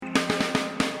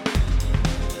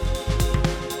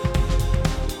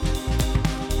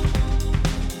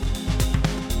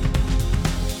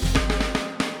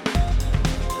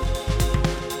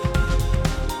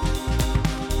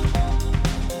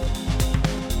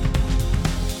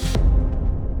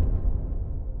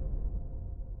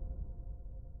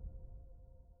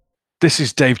This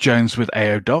is Dave Jones with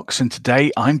AO Docs, and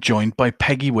today I'm joined by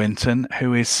Peggy Winton,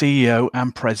 who is CEO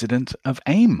and President of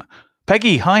AIM.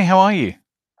 Peggy, hi, how are you?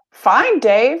 Fine,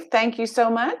 Dave. Thank you so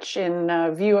much.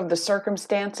 In view of the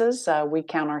circumstances, we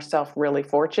count ourselves really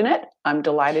fortunate. I'm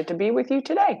delighted to be with you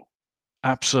today.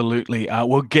 Absolutely.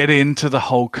 We'll get into the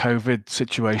whole COVID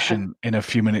situation in a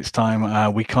few minutes'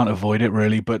 time. We can't avoid it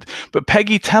really, but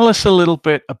Peggy, tell us a little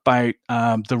bit about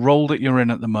the role that you're in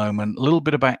at the moment, a little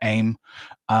bit about AIM,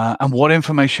 and what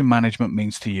information management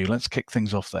means to you. Let's kick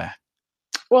things off there.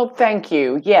 Well, thank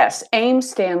you. Yes, AIM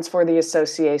stands for the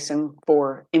Association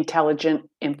for Intelligent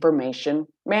Information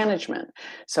Management.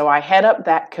 So I head up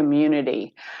that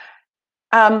community.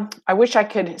 I wish I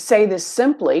could say this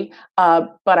simply,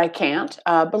 but I can't.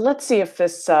 But let's see if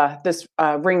this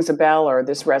rings a bell or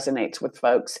this resonates with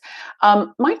folks.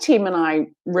 My team and I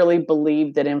really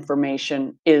believe that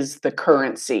information is the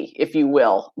currency, if you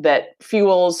will, that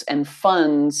fuels and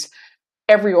funds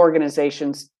every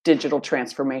organization's digital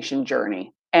transformation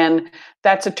journey. And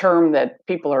that's a term that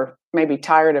people are maybe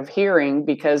tired of hearing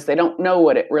because they don't know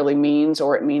what it really means,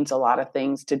 or it means a lot of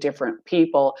things to different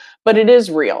people, but it is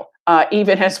real.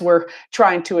 Even as we're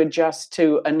trying to adjust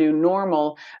to a new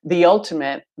normal, the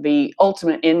ultimate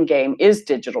end game is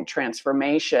digital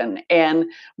transformation. And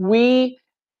we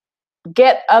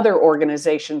get other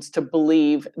organizations to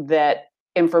believe that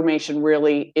information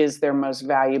really is their most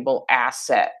valuable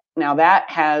asset. Now, that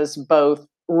has both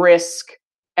risk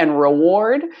and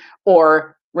reward,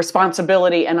 or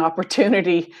responsibility and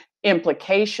opportunity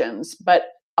implications. But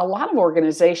a lot of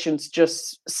organizations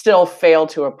just still fail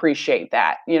to appreciate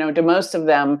that. To most of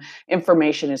them,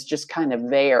 information is just kind of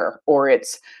there, or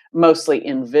it's mostly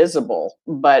invisible.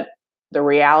 But the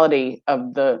reality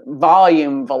of the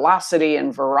volume, velocity,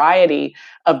 and variety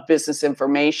of business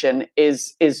information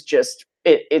is just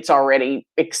it's already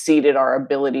exceeded our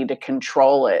ability to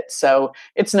control it. So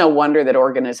it's no wonder that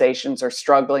organizations are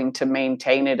struggling to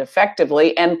maintain it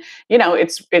effectively. And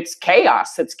it's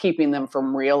chaos that's keeping them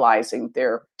from realizing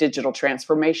their digital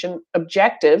transformation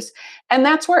objectives. And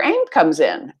that's where AIM comes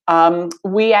in.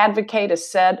 We advocate a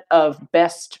set of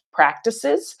best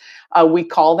practices. We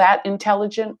call that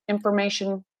intelligent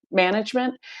information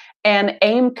management. And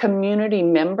AIM community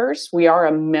members, we are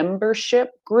a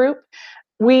membership group.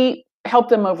 We help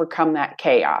them overcome that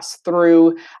chaos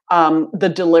through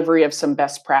the delivery of some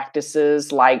best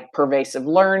practices like pervasive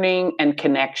learning and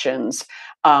connections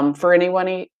for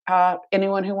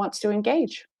anyone who wants to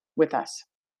engage with us.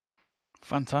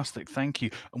 Fantastic, thank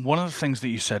you. And one of the things that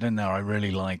you said in there I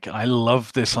really like. I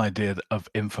love this idea of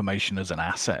information as an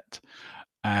asset.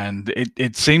 And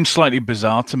it seems slightly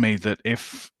bizarre to me that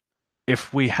if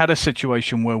we had a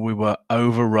situation where we were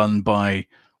overrun by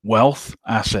wealth,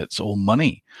 assets, or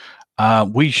money,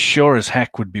 we sure as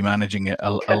heck would be managing it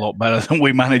a lot better than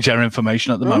we manage our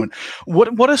information at the Mhm. moment.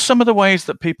 What are some of the ways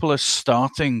that people are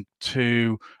starting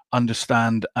to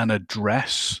understand and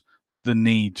address the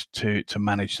need to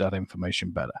manage that information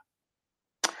better?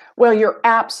 Well, you're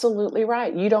absolutely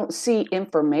right. You don't see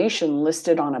information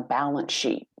listed on a balance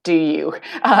sheet, do you?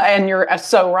 And you're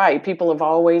so right. People have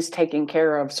always taken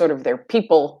care of sort of their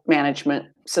people management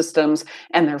systems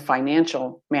and their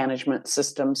financial management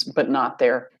systems, but not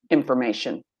their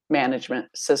information management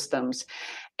systems.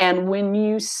 And when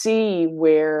you see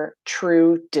where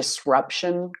true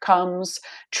disruption comes,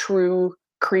 true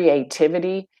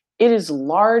creativity, it is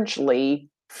largely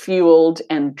fueled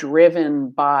and driven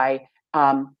by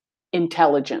um,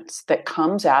 intelligence that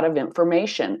comes out of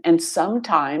information. And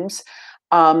sometimes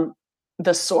um,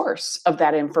 the source of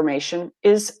that information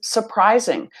is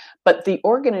surprising. But the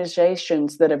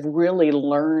organizations that have really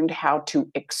learned how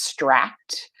to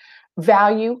extract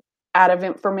value out of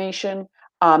information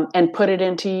and put it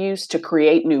into use to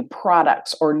create new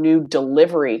products or new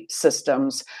delivery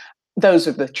systems, those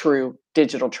are the true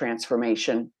digital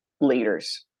transformation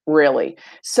leaders, really.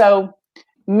 So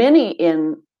many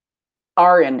in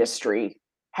our industry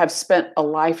have spent a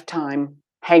lifetime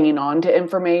hanging on to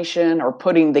information or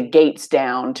putting the gates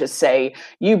down to say,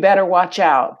 you better watch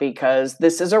out because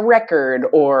this is a record,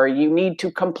 or you need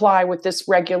to comply with this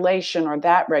regulation or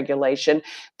that regulation.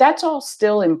 That's all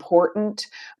still important,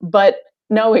 but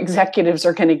no executives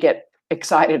are going to get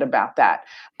excited about that.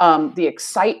 The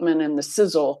excitement and the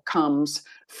sizzle comes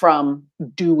from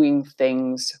doing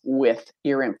things with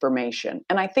your information.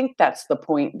 And I think that's the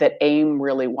point that AIM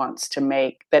really wants to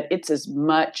make, that it's as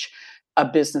much a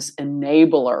business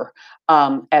enabler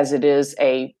as it is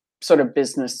a sort of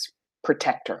business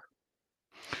protector.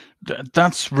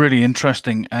 That's really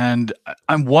interesting. And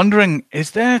I'm wondering,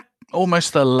 is there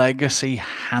almost a legacy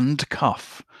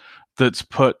handcuff that's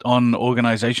put on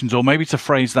organizations? Or maybe to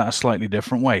phrase that a slightly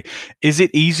different way, is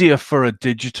it easier for a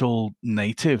digital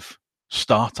native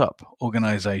startup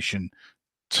organization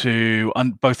to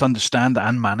both understand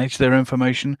and manage their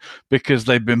information because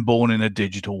they've been born in a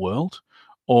digital world?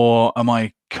 Or am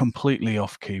I completely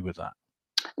off key with that?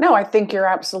 No, I think you're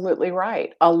absolutely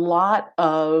right. A lot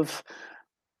of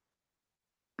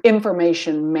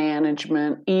information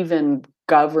management, even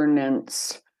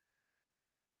governance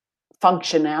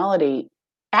functionality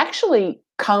actually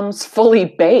comes fully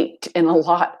baked in a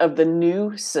lot of the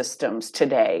new systems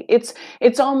today.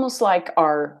 It's almost like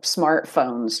our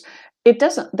smartphones.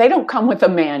 They don't come with a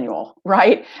manual,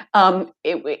 right?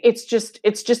 It's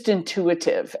just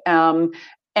intuitive.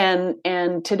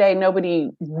 And today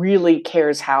nobody really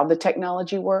cares how the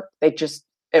technology works.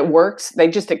 It works. They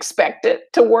just expect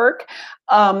it to work.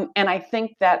 And I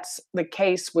think that's the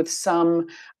case with some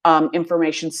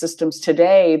information systems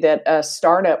today that a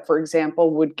startup, for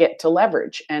example, would get to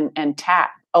leverage and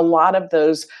tap. A lot of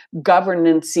those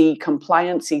governancy,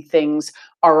 compliancy things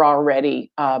are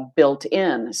already built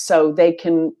in, so they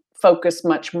can focus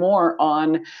much more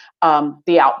on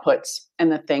the outputs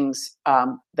and the things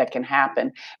that can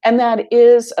happen. And that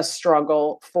is a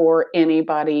struggle for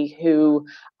anybody who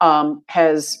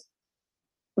has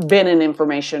been in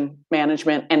information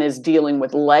management and is dealing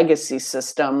with legacy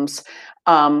systems,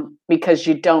 because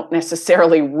you don't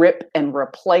necessarily rip and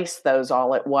replace those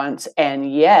all at once.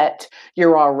 And yet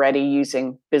you're already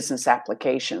using business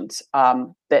applications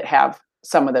that have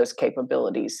some of those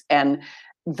capabilities. And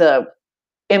the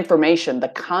information, the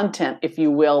content, if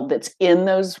you will, that's in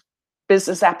those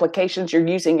business applications you're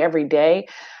using every day,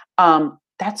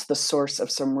 that's the source of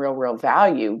some real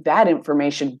value. That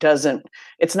information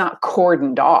it's not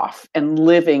cordoned off and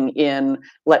living in,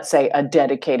 let's say, a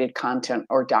dedicated content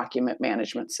or document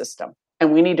management system.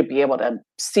 And we need to be able to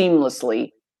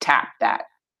seamlessly tap that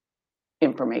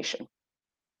information.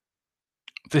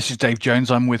 This is Dave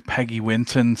Jones. I'm with Peggy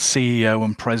Winton, CEO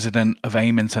and President of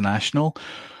AIM International.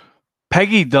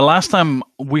 Peggy, the last time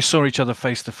we saw each other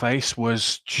face to face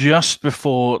was just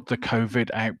before the COVID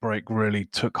outbreak really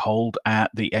took hold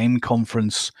at the AIM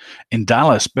conference in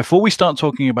Dallas. Before we start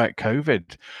talking about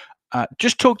COVID,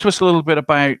 just talk to us a little bit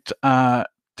about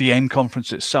the AIM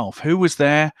conference itself. Who was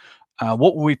there?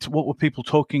 What were people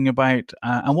talking about?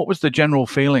 And what was the general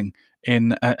feeling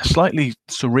in a slightly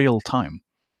surreal time?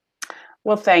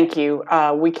 Well, thank you.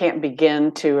 We can't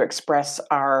begin to express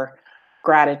our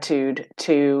gratitude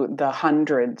to the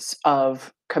hundreds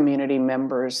of community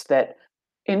members that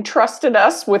entrusted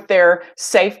us with their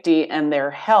safety and their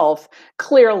health.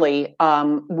 Clearly,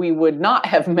 we would not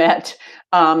have met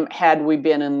had we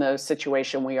been in the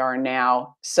situation we are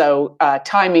now. So,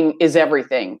 timing is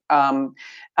everything,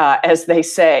 as they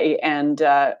say. And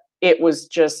it was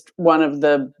just one of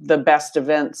the best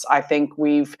events I think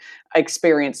we've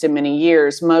experienced in many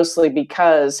years, mostly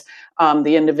because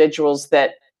the individuals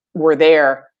that were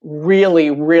there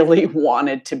really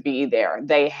wanted to be there.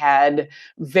 They had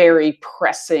very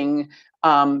pressing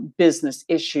business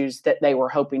issues that they were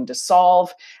hoping to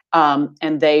solve,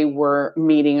 and they were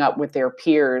meeting up with their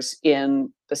peers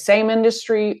in the same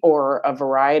industry or a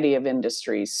variety of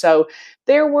industries. So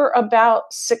there were a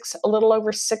little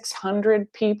over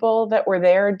 600 people that were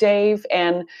there, Dave,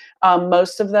 and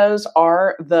most of those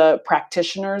are the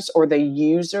practitioners or the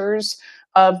users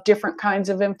of different kinds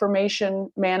of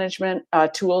information management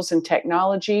tools and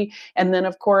technology. And then,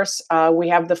 of course, we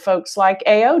have the folks like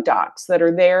AO Docs that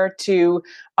are there to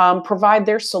provide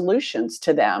their solutions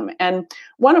to them. And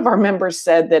one of our members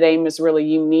said that AIM is really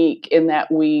unique in that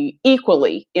we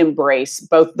equally embrace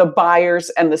both the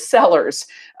buyers and the sellers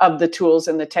of the tools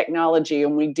and the technology.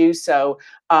 And we do so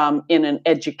in an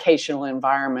educational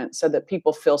environment so that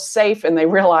people feel safe and they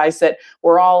realize that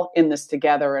we're all in this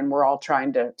together and we're all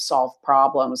trying to solve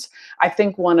problems. I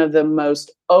think one of the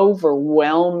most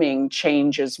overwhelming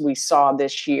changes we saw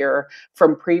this year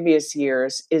from previous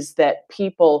years is that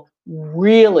people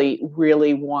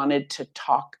really wanted to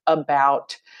talk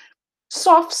about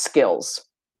soft skills,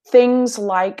 things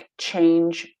like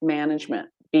change management,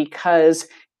 because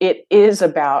it is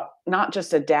about not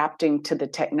just adapting to the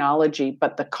technology,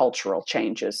 but the cultural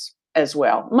changes as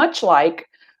well. Much like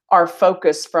our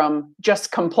focus from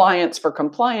just compliance for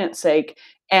compliance sake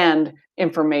and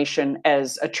information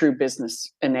as a true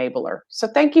business enabler. So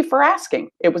thank you for asking.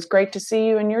 It was great to see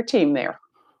you and your team there.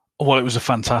 Well, it was a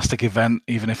fantastic event,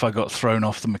 even if I got thrown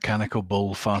off the mechanical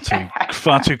bull far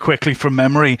too quickly from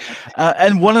memory.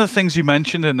 And one of the things you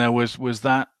mentioned in there was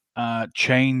that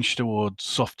change towards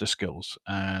softer skills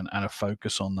and a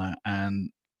focus on that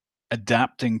and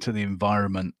adapting to the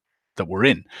environment that we're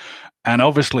in. And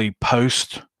obviously,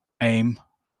 post AIM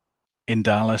in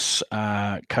Dallas,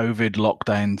 COVID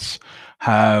lockdowns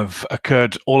have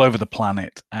occurred all over the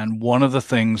planet. And one of the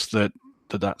things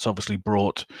that's obviously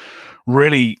brought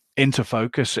really into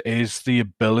focus is the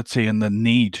ability and the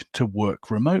need to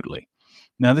work remotely.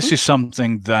 Now, this is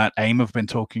something that AIM have been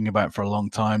talking about for a long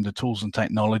time. The tools and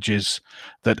technologies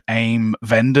that AIM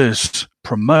vendors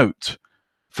promote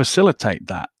facilitate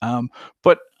that.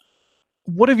 But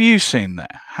what have you seen there?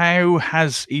 How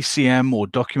has ECM or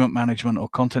document management or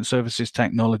content services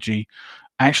technology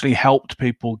actually helped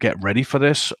people get ready for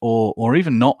this, or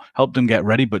even not help them get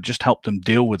ready, but just help them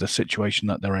deal with the situation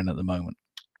that they're in at the moment?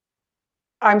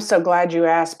 I'm so glad you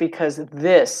asked because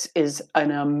this is an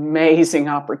amazing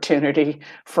opportunity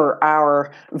for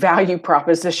our value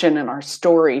proposition and our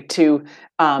story to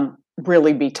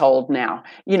really be told now.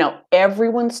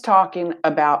 Everyone's talking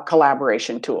about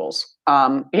collaboration tools.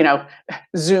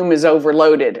 Zoom is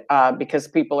overloaded because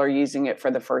people are using it for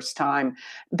the first time.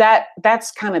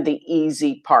 That's kind of the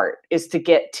easy part, is to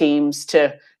get teams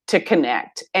to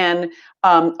connect, and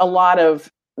a lot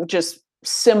of just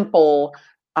simple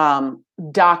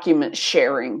document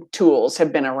sharing tools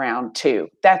have been around too.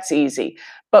 That's easy.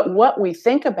 But what we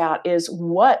think about is,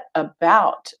 what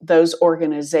about those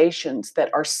organizations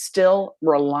that are still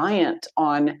reliant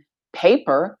on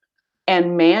paper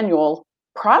and manual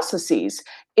processes?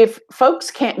 If folks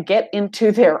can't get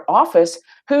into their office,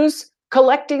 who's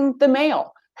collecting the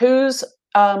mail? Who's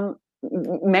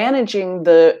managing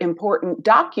the important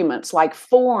documents like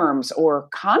forms or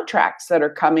contracts that are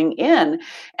coming in?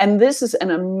 And this is an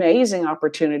amazing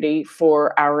opportunity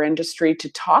for our industry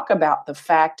to talk about the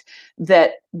fact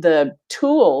that the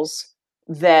tools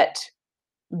that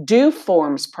do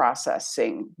forms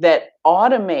processing, that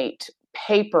automate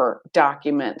paper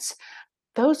documents,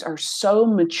 those are so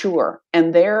mature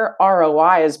and their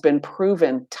ROI has been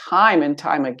proven time and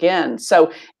time again.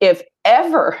 So if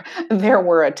ever there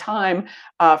were a time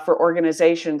for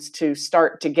organizations to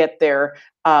start to get their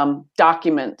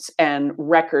documents and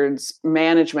records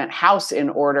management house in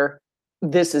order,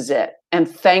 this is it. And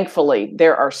thankfully,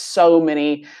 there are so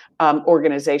many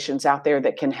organizations out there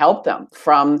that can help them,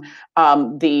 from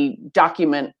the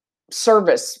document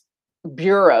service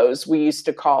bureaus, we used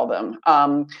to call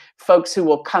them, folks who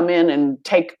will come in and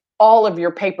take all of your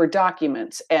paper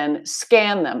documents and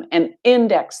scan them and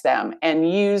index them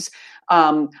and use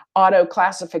auto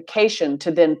classification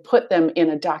to then put them in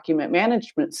a document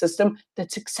management system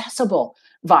that's accessible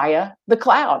via the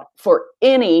cloud for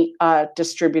any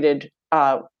distributed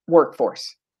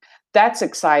workforce. That's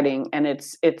exciting, and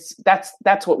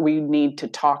that's what we need to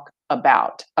talk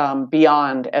about,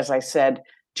 beyond, as I said,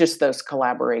 just those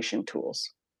collaboration tools.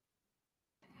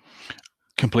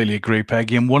 Completely agree,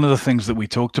 Peggy. And one of the things that we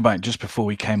talked about just before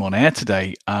we came on air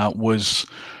today was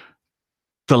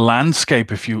the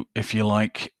landscape, if you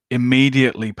like,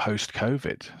 immediately post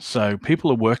COVID. So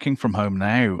people are working from home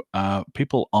now.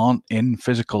 People aren't in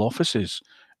physical offices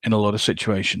in a lot of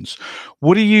situations.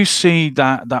 What do you see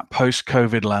that post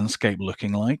COVID landscape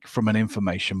looking like from an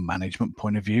information management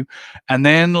point of view? And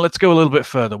then let's go a little bit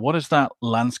further. What does that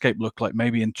landscape look like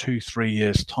maybe in 2-3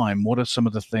 years time? What are some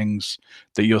of the things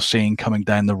that you're seeing coming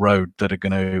down the road that are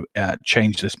going to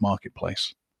change this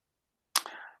marketplace?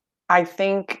 I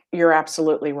think you're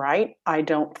absolutely right. I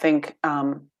don't think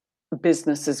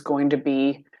business is going to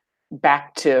be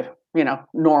back to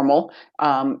normal,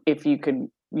 if you could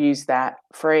use that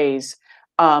phrase.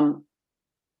 Um,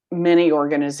 Many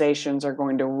organizations are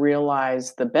going to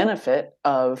realize the benefit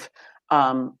of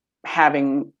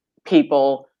having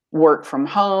people work from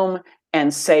home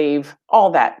and save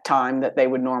all that time that they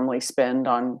would normally spend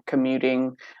on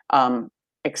commuting,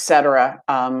 etc.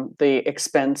 The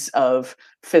expense of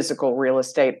physical real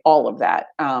estate, all of that.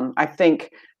 I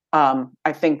think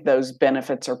those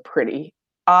benefits are pretty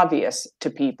obvious to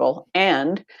people,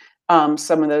 and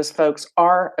some of those folks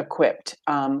are equipped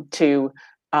to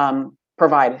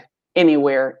provide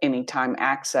anywhere, anytime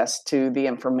access to the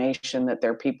information that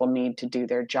their people need to do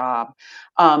their job.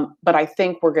 But I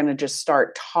think we're going to just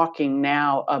start talking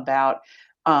now about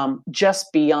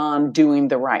just beyond doing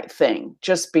the right thing,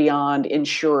 just beyond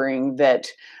ensuring that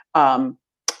um,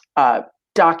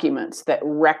 documents, that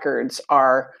records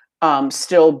are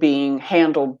still being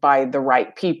handled by the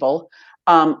right people.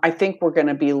 I think we're going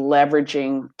to be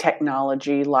leveraging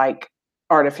technology like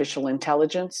artificial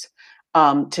intelligence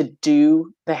to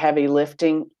do the heavy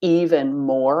lifting even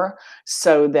more,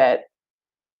 so that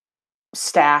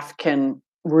staff can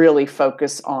really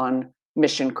focus on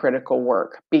mission critical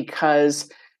work, because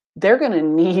they're going to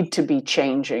need to be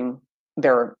changing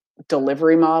their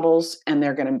delivery models, and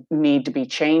they're going to need to be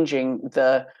changing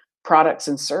the products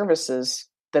and services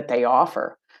that they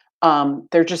offer.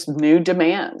 They're just new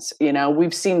demands.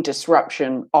 We've seen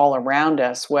disruption all around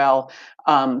us. Well,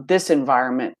 this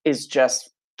environment is just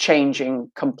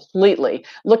changing completely.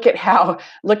 Look at how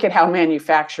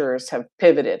manufacturers have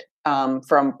pivoted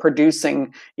from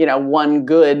producing, one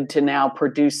good to now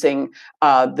producing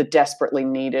the desperately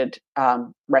needed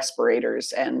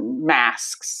respirators and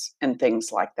masks and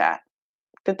things like that.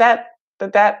 Did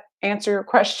that answer your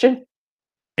question?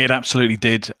 It absolutely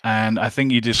did. And I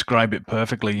think you describe it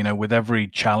perfectly. With every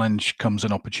challenge comes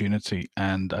an opportunity.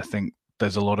 And I think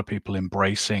there's a lot of people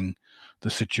embracing the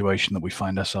situation that we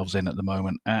find ourselves in at the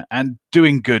moment, and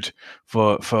doing good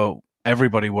for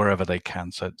everybody wherever they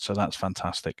can. So that's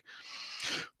fantastic.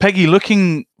 Peggy,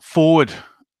 looking forward,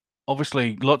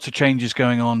 obviously lots of changes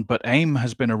going on, but AIM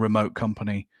has been a remote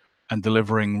company and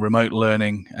delivering remote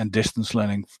learning and distance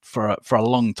learning for a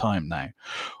long time now.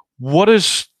 What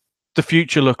does the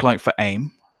future look like for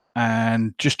AIM?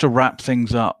 And just to wrap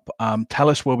things up, tell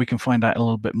us where we can find out a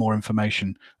little bit more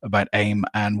information about AIM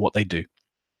and what they do.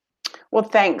 Well,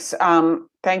 thanks.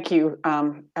 Thank you.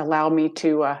 Allow me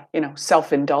to,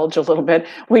 self-indulge a little bit.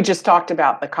 We just talked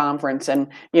about the conference, and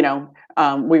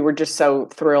we were just so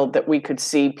thrilled that we could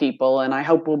see people, and I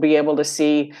hope we'll be able to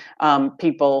see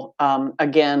people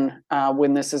again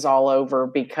when this is all over,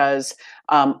 because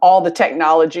all the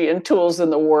technology and tools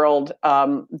in the world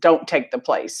don't take the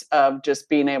place of just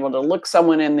being able to look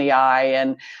someone in the eye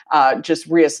and just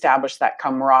reestablish that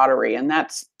camaraderie, and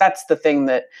that's the thing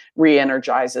that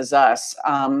re-energizes us.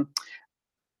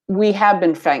 We have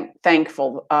been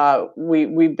thankful.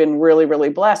 We've been really, really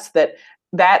blessed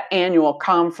that annual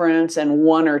conference and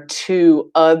one or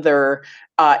two other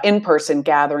in-person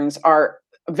gatherings are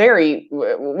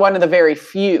one of the very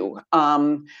few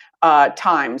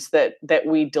times that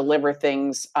we deliver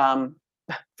things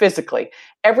physically.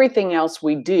 Everything else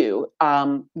we do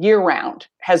year round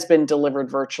has been delivered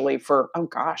virtually for, oh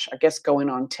gosh, I guess going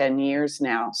on 10 years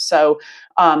now. So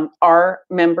our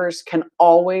members can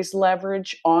always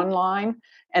leverage online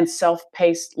and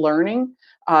self-paced learning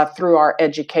through our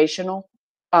educational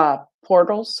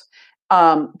portals.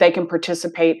 They can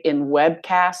participate in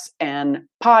webcasts and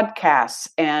podcasts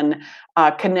and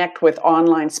connect with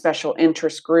online special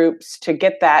interest groups to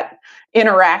get that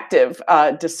interactive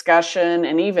discussion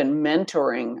and even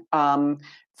mentoring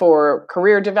for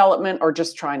career development or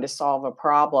just trying to solve a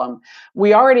problem.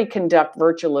 We already conduct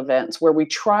virtual events where we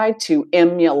try to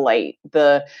emulate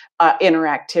the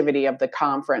interactivity of the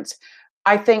conference.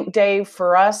 I think, Dave,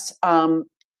 for us,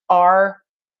 our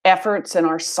efforts and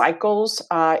our cycles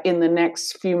in the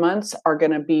next few months are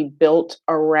going to be built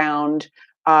around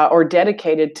or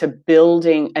dedicated to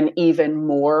building an even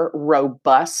more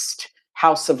robust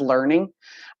house of learning.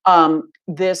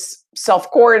 This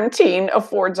self-quarantine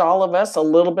affords all of us a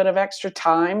little bit of extra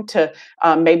time to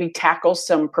maybe tackle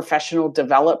some professional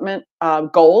development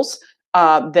goals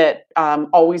that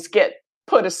always get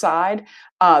put aside.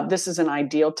 This is an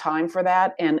ideal time for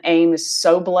that, and AIM is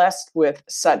so blessed with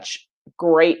such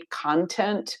great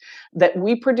content that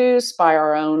we produce by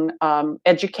our own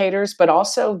educators, but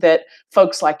also that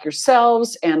folks like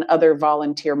yourselves and other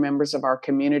volunteer members of our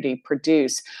community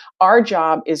produce. Our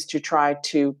job is to try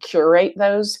to curate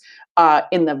those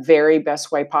in the very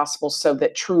best way possible so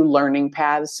that true learning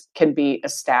paths can be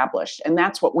established. And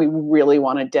that's what we really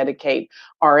want to dedicate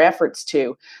our efforts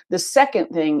to. The second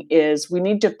thing is we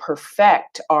need to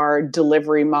perfect our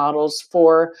delivery models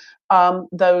for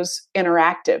those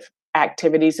interactive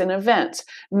activities and events.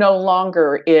 No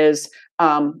longer is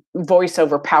voice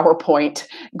over PowerPoint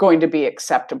going to be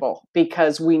acceptable,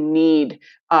 because we need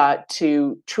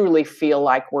to truly feel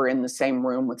like we're in the same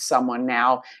room with someone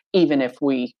now, even if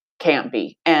we can't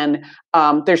be. And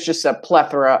there's just a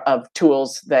plethora of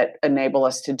tools that enable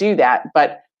us to do that.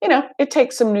 But it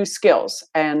takes some new skills,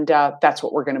 and that's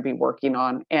what we're going to be working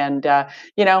on. And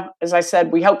as I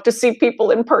said, we hope to see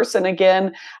people in person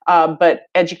again, but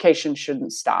education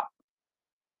shouldn't stop.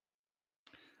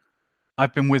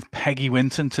 I've been with Peggy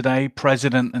Winton today,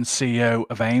 President and CEO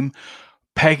of AIM.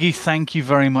 Peggy, thank you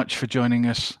very much for joining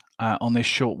us on this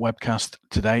short webcast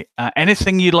today.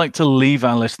 Anything you'd like to leave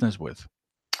our listeners with?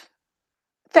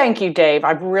 Thank you, Dave.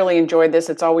 I've really enjoyed this.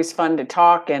 It's always fun to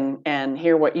talk and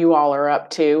hear what you all are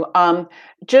up to.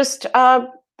 Just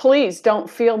please don't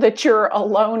feel that you're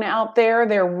alone out there.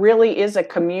 There really is a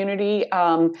community,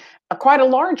 quite a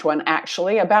large one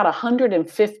actually. About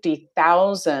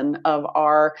 150,000 of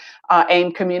our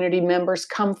AIM community members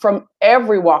come from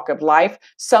every walk of life.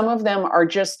 Some of them are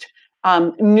just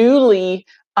newly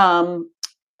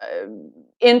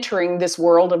entering this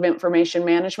world of information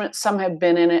management. Some have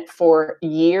been in it for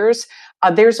years.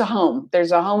 There's a home.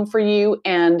 There's a home for you,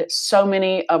 and so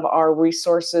many of our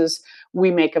resources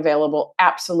we make available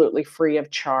absolutely free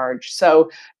of charge. So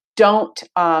don't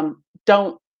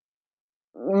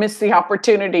miss the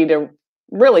opportunity to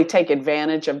really take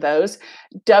advantage of those.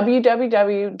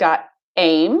 www.aim,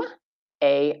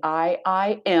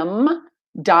 AIIM.org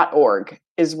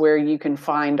is where you can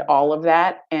find all of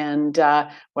that. And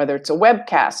whether it's a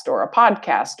webcast or a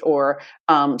podcast or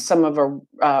some of a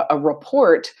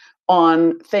report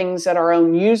on things that our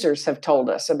own users have told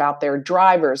us about their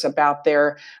drivers, about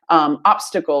their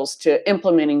obstacles to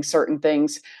implementing certain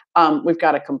things. We've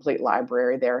got a complete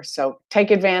library there. So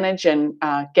take advantage and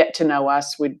get to know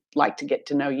us. We'd like to get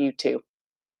to know you too.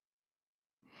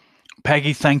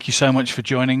 Peggy, thank you so much for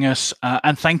joining us.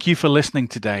 And thank you for listening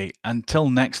today. Until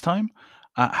next time,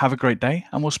 have a great day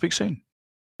and we'll speak soon.